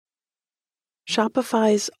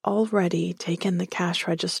Shopify's already taken the cash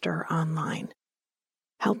register online,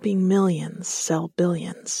 helping millions sell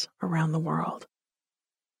billions around the world.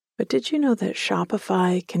 But did you know that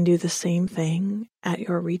Shopify can do the same thing at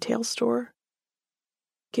your retail store?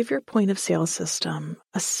 Give your point of sale system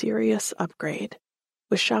a serious upgrade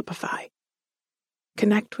with Shopify.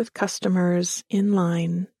 Connect with customers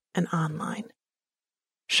in-line and online.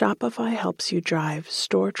 Shopify helps you drive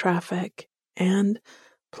store traffic and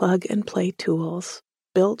plug-and-play tools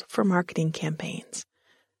built for marketing campaigns,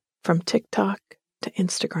 from TikTok to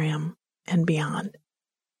Instagram and beyond.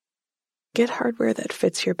 Get hardware that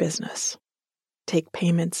fits your business. Take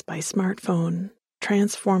payments by smartphone,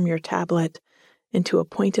 transform your tablet into a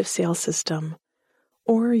point-of-sale system,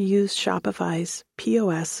 or use Shopify's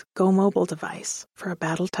POS Go Mobile device for a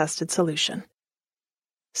battle-tested solution.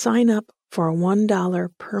 Sign up for a $1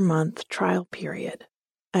 per month trial period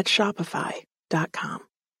at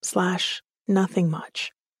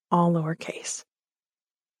shopify.com/nothingmuch, all lowercase.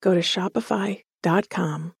 Go to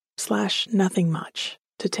shopify.com/nothingmuch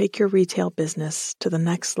to take your retail business to the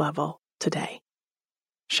next level today.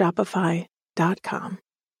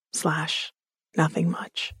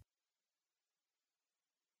 Shopify.com/nothingmuch.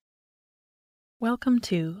 Welcome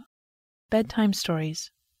to Bedtime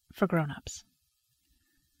Stories for Grown-Ups,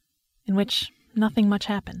 in which nothing much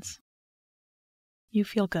happens. You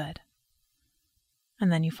feel good,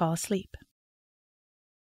 and then you fall asleep.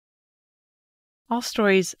 All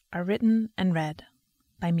stories are written and read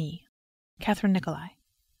by me, Catherine Nicolai,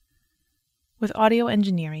 with audio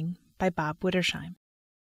engineering by Bob Wittersheim.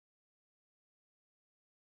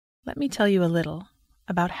 Let me tell you a little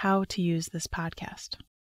about how to use this podcast.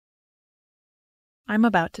 I'm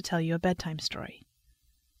about to tell you a bedtime story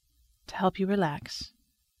to help you relax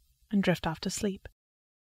and drift off to sleep.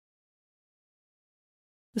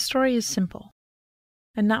 The story is simple,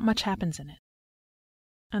 and not much happens in it,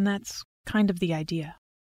 and that's kind of the idea.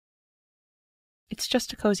 It's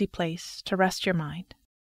just a cozy place to rest your mind.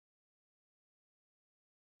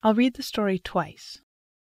 I'll read the story twice,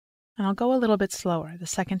 and I'll go a little bit slower the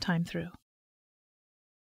second time through.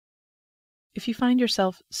 If you find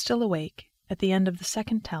yourself still awake at the end of the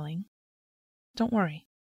second telling, don't worry.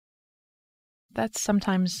 That's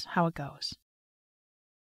sometimes how it goes.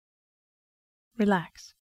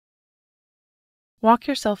 Relax. Walk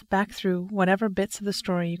yourself back through whatever bits of the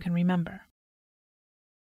story you can remember.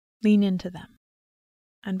 Lean into them,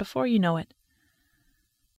 and before you know it,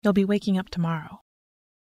 you'll be waking up tomorrow,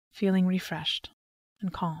 feeling refreshed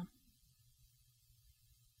and calm.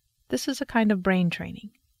 This is a kind of brain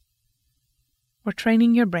training. We're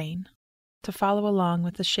training your brain to follow along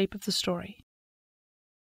with the shape of the story,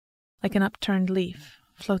 like an upturned leaf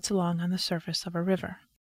floats along on the surface of a river.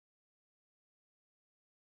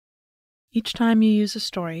 Each time you use a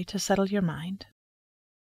story to settle your mind,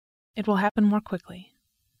 it will happen more quickly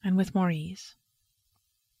and with more ease.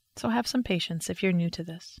 So have some patience if you're new to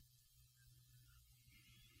this.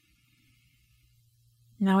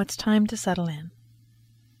 Now it's time to settle in.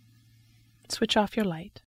 Switch off your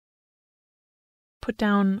light. Put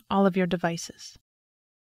down all of your devices.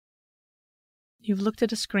 You've looked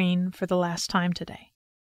at a screen for the last time today.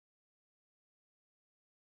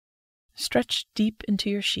 Stretch deep into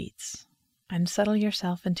your sheets and settle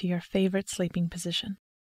yourself into your favorite sleeping position.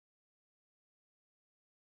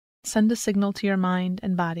 Send a signal to your mind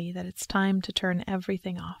and body that it's time to turn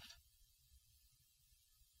everything off.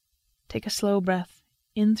 Take a slow breath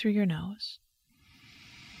in through your nose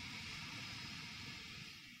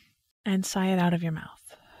and sigh it out of your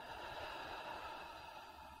mouth.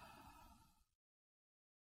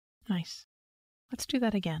 Nice. Let's do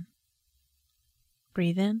that again.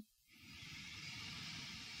 Breathe in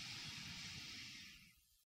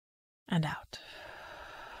and out.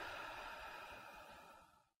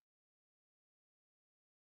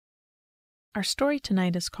 Our story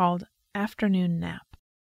tonight is called Afternoon Nap,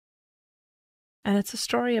 and it's a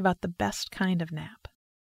story about the best kind of nap,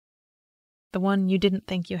 the one you didn't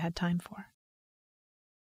think you had time for.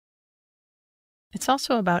 It's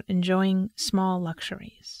also about enjoying small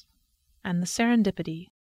luxuries and the serendipity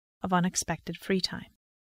of unexpected free time.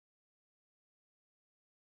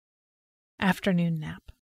 Afternoon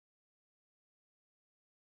Nap.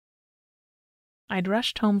 I'd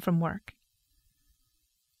rushed home from work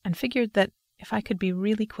and figured that if I could be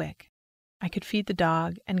really quick, I could feed the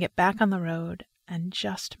dog and get back on the road and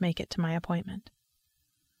just make it to my appointment.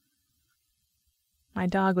 My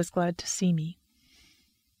dog was glad to see me.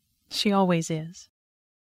 She always is.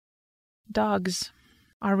 Dogs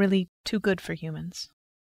are really too good for humans.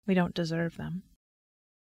 We don't deserve them.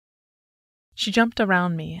 She jumped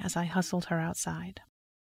around me as I hustled her outside.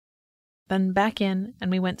 then back in, and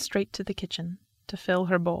we went straight to the kitchen to fill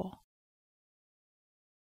her bowl.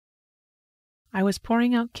 I was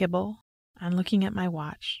pouring out kibble and looking at my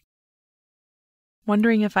watch,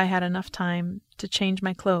 wondering if I had enough time to change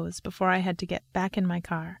my clothes before I had to get back in my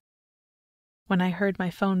car, when I heard my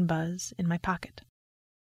phone buzz in my pocket.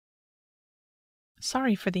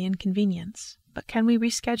 Sorry for the inconvenience, but can we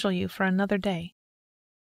reschedule you for another day?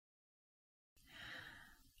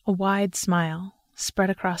 A wide smile spread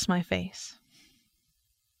across my face.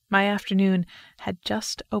 My afternoon had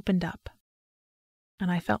just opened up,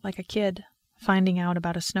 and I felt like a kid finding out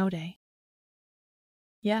about a snow day.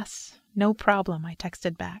 Yes, no problem, I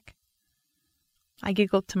texted back. I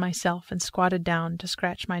giggled to myself and squatted down to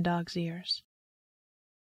scratch my dog's ears.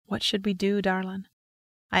 What should we do, darlin'?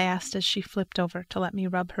 I asked as she flipped over to let me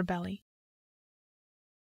rub her belly.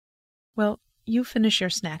 Well, you finish your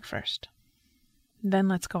snack first. Then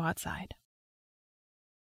let's go outside.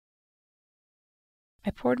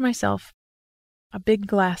 I poured myself a big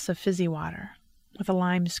glass of fizzy water with a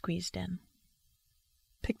lime squeezed in.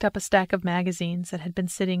 Picked up a stack of magazines that had been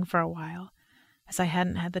sitting for a while, as I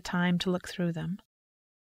hadn't had the time to look through them.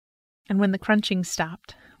 And when the crunching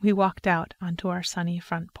stopped, we walked out onto our sunny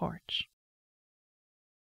front porch.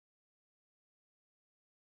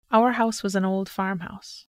 Our house was an old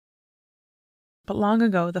farmhouse, but long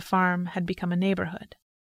ago the farm had become a neighborhood.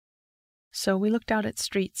 So we looked out at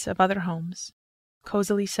streets of other homes,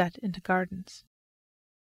 cozily set into gardens.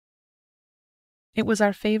 It was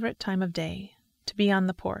our favorite time of day to be on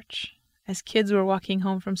the porch as kids were walking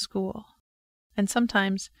home from school, and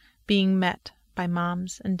sometimes being met by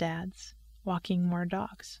moms and dads walking more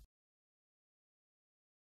dogs.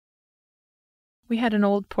 We had an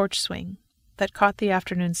old porch swing that caught the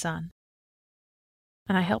afternoon sun,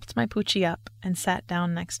 and I helped my Poochie up and sat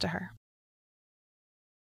down next to her.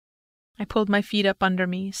 I pulled my feet up under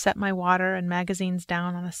me, set my water and magazines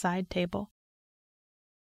down on a side table,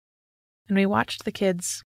 and we watched the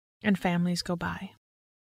kids and families go by.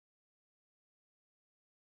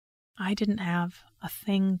 I didn't have a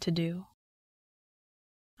thing to do.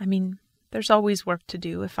 I mean, there's always work to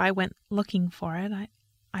do. If I went looking for it,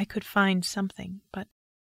 I could find something, but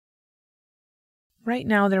right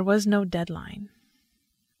now there was no deadline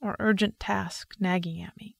or urgent task nagging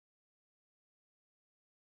at me.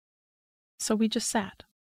 So we just sat.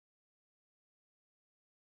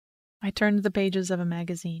 I turned the pages of a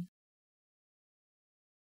magazine.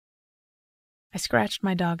 I scratched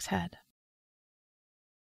my dog's head.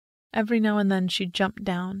 Every now and then she'd jump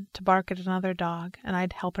down to bark at another dog, and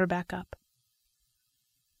I'd help her back up.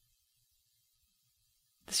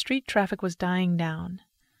 The street traffic was dying down,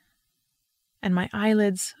 and my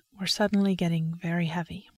eyelids were suddenly getting very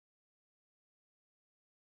heavy.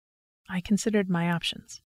 I considered my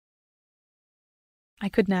options. I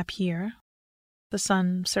could nap here. The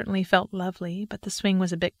sun certainly felt lovely, but the swing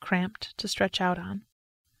was a bit cramped to stretch out on.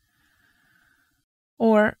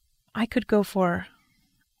 Or I could go for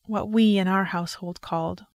what we in our household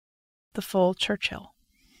called the full Churchill.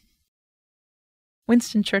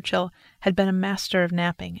 Winston Churchill had been a master of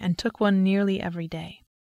napping and took one nearly every day.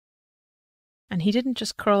 And he didn't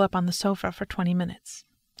just curl up on the sofa for 20 minutes.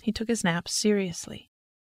 He took his naps seriously.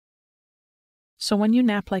 So when you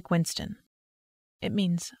nap like Winston, it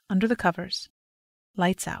means under the covers,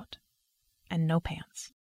 lights out, and no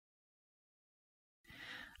pants.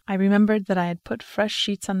 I remembered that I had put fresh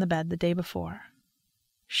sheets on the bed the day before,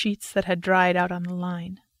 sheets that had dried out on the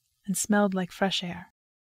line and smelled like fresh air.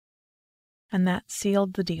 And that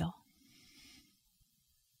sealed the deal.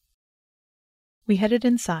 We headed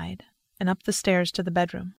inside and up the stairs to the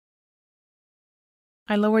bedroom.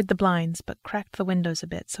 I lowered the blinds but cracked the windows a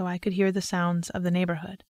bit so I could hear the sounds of the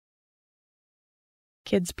neighborhood.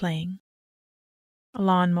 Kids playing, a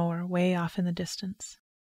lawnmower way off in the distance,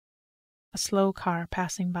 a slow car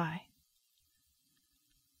passing by.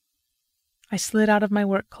 I slid out of my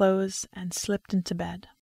work clothes and slipped into bed.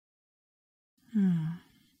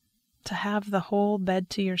 To have the whole bed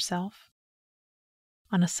to yourself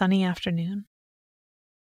on a sunny afternoon.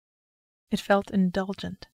 It felt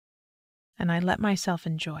indulgent, and I let myself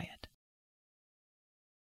enjoy it.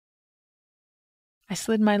 I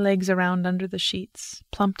slid my legs around under the sheets,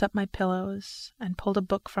 plumped up my pillows, and pulled a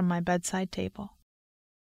book from my bedside table.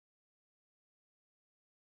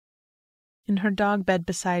 In her dog bed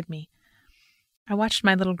beside me, I watched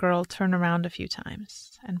my little girl turn around a few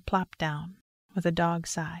times and plop down with a dog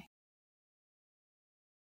sigh.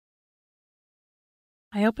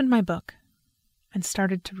 I opened my book and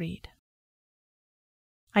started to read.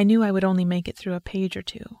 I knew I would only make it through a page or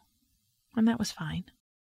two, and that was fine.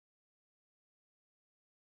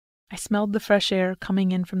 I smelled the fresh air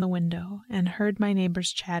coming in from the window and heard my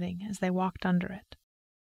neighbors chatting as they walked under it.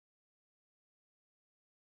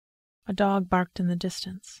 A dog barked in the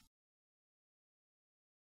distance.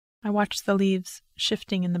 I watched the leaves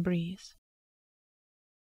shifting in the breeze.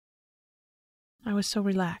 I was so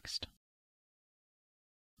relaxed.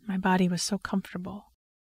 My body was so comfortable.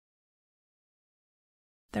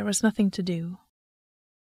 There was nothing to do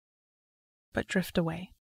but drift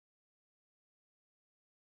away.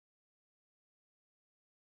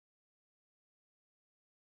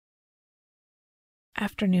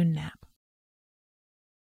 Afternoon nap.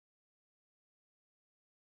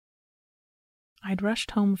 I'd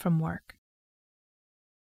rushed home from work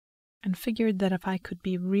and figured that if I could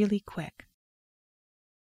be really quick,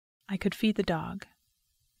 I could feed the dog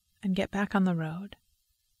and get back on the road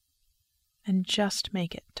and just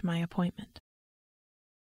make it to my appointment.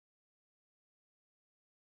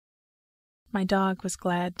 My dog was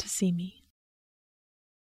glad to see me.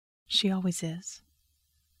 She always is.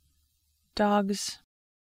 Dogs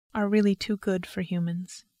are really too good for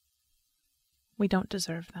humans. We don't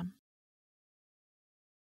deserve them.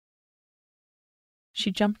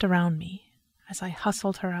 She jumped around me as I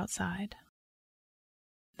hustled her outside,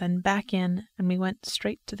 then back in, and we went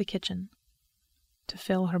straight to the kitchen to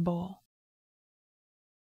fill her bowl.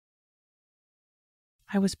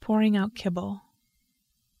 I was pouring out kibble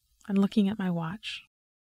and looking at my watch,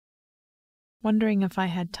 wondering if I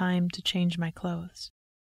had time to change my clothes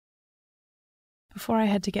before I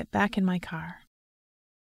had to get back in my car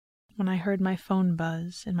when I heard my phone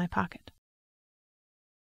buzz in my pocket.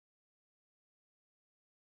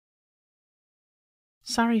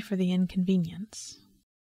 Sorry for the inconvenience,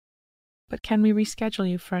 but can we reschedule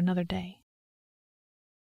you for another day?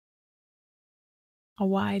 A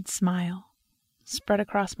wide smile spread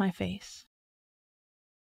across my face.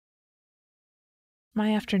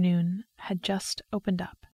 My afternoon had just opened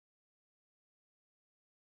up,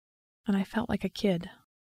 and I felt like a kid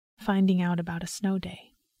finding out about a snow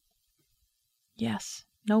day. Yes,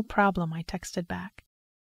 no problem, I texted back.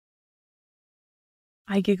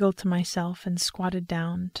 I giggled to myself and squatted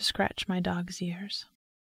down to scratch my dog's ears.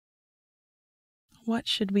 What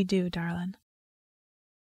should we do, darlin'?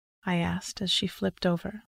 I asked as she flipped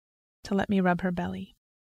over to let me rub her belly.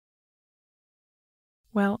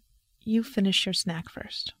 Well, you finish your snack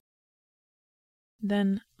first.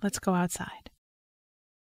 Then let's go outside.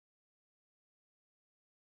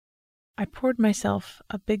 I poured myself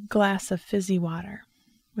a big glass of fizzy water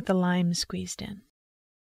with a lime squeezed in.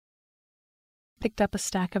 Picked up a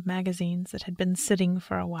stack of magazines that had been sitting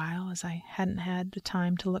for a while as I hadn't had the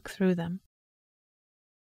time to look through them.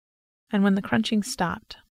 And when the crunching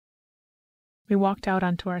stopped, we walked out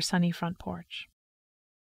onto our sunny front porch.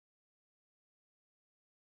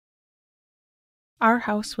 Our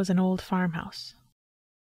house was an old farmhouse,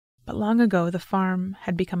 but long ago the farm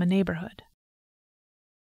had become a neighborhood.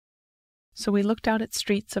 So we looked out at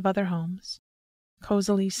streets of other homes,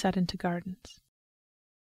 cozily set into gardens.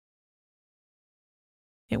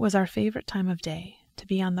 It was our favorite time of day to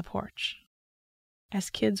be on the porch, as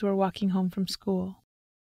kids were walking home from school,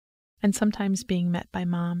 and sometimes being met by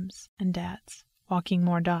moms and dads walking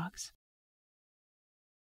more dogs.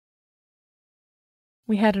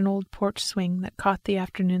 We had an old porch swing that caught the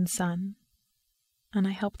afternoon sun, and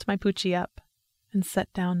I helped my Poochie up and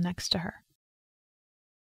sat down next to her.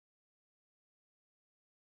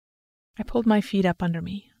 I pulled my feet up under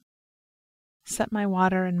me, set my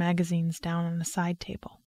water and magazines down on a side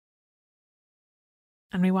table,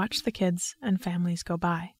 and we watched the kids and families go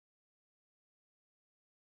by.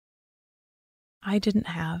 I didn't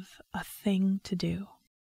have a thing to do.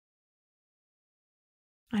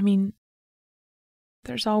 I mean,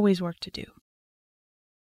 there's always work to do.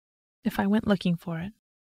 If I went looking for it,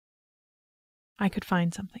 I could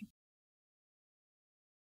find something.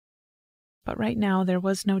 But right now there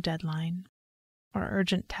was no deadline or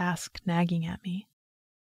urgent task nagging at me.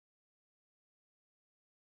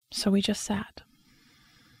 So we just sat.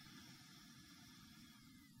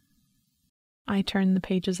 I turned the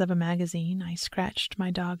pages of a magazine. I scratched my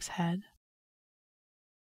dog's head.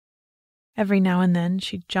 Every now and then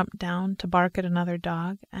she'd jump down to bark at another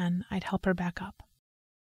dog, and I'd help her back up.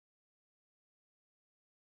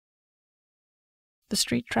 The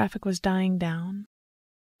street traffic was dying down,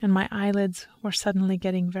 and my eyelids were suddenly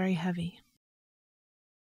getting very heavy.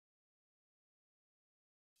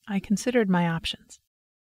 I considered my options.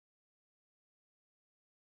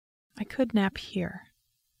 I could nap here.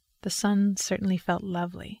 The sun certainly felt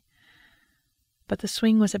lovely, but the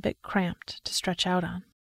swing was a bit cramped to stretch out on.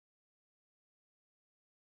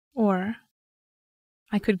 Or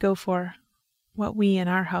I could go for what we in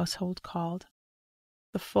our household called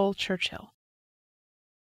the full Churchill.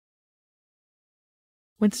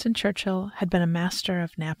 Winston Churchill had been a master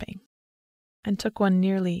of napping and took one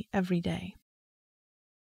nearly every day.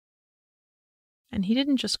 And he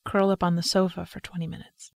didn't just curl up on the sofa for 20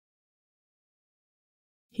 minutes.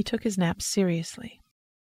 He took his naps seriously.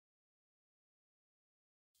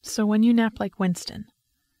 So when you nap like Winston,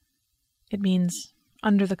 it means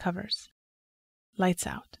under the covers, lights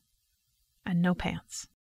out, and no pants.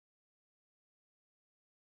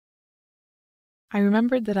 I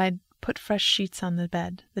remembered that I'd put fresh sheets on the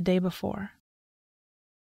bed the day before,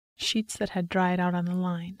 sheets that had dried out on the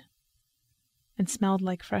line and smelled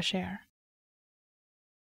like fresh air,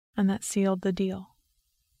 and that sealed the deal.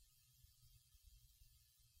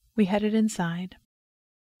 We headed inside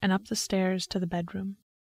and up the stairs to the bedroom.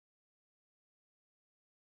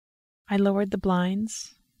 I lowered the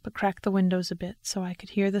blinds, but cracked the windows a bit so I could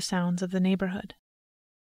hear the sounds of the neighborhood.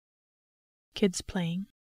 Kids playing,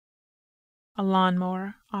 a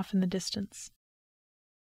lawnmower off in the distance,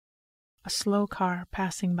 a slow car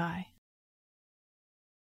passing by.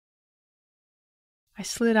 I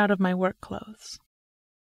slid out of my work clothes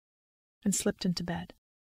and slipped into bed.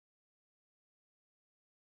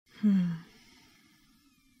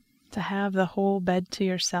 To have the whole bed to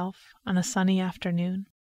yourself on a sunny afternoon.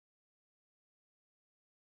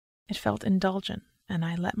 It felt indulgent, and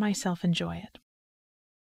I let myself enjoy it.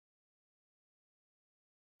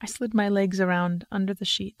 I slid my legs around under the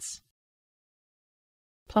sheets,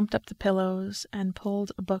 plumped up the pillows, and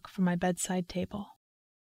pulled a book from my bedside table.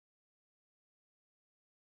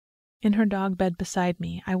 In her dog bed beside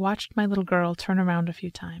me, I watched my little girl turn around a few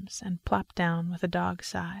times and plop down with a dog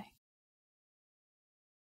sigh.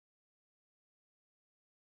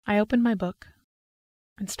 I opened my book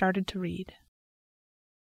and started to read.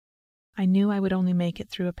 I knew I would only make it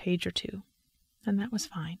through a page or two, and that was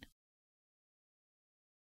fine.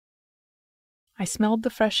 I smelled the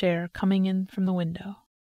fresh air coming in from the window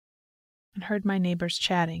and heard my neighbors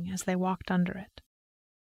chatting as they walked under it.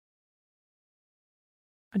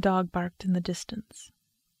 A dog barked in the distance.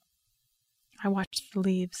 I watched the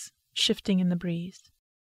leaves shifting in the breeze.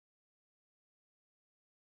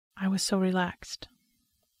 I was so relaxed.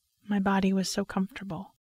 My body was so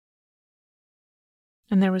comfortable.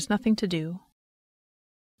 And there was nothing to do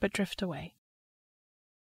but drift away.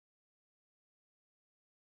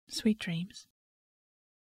 Sweet dreams.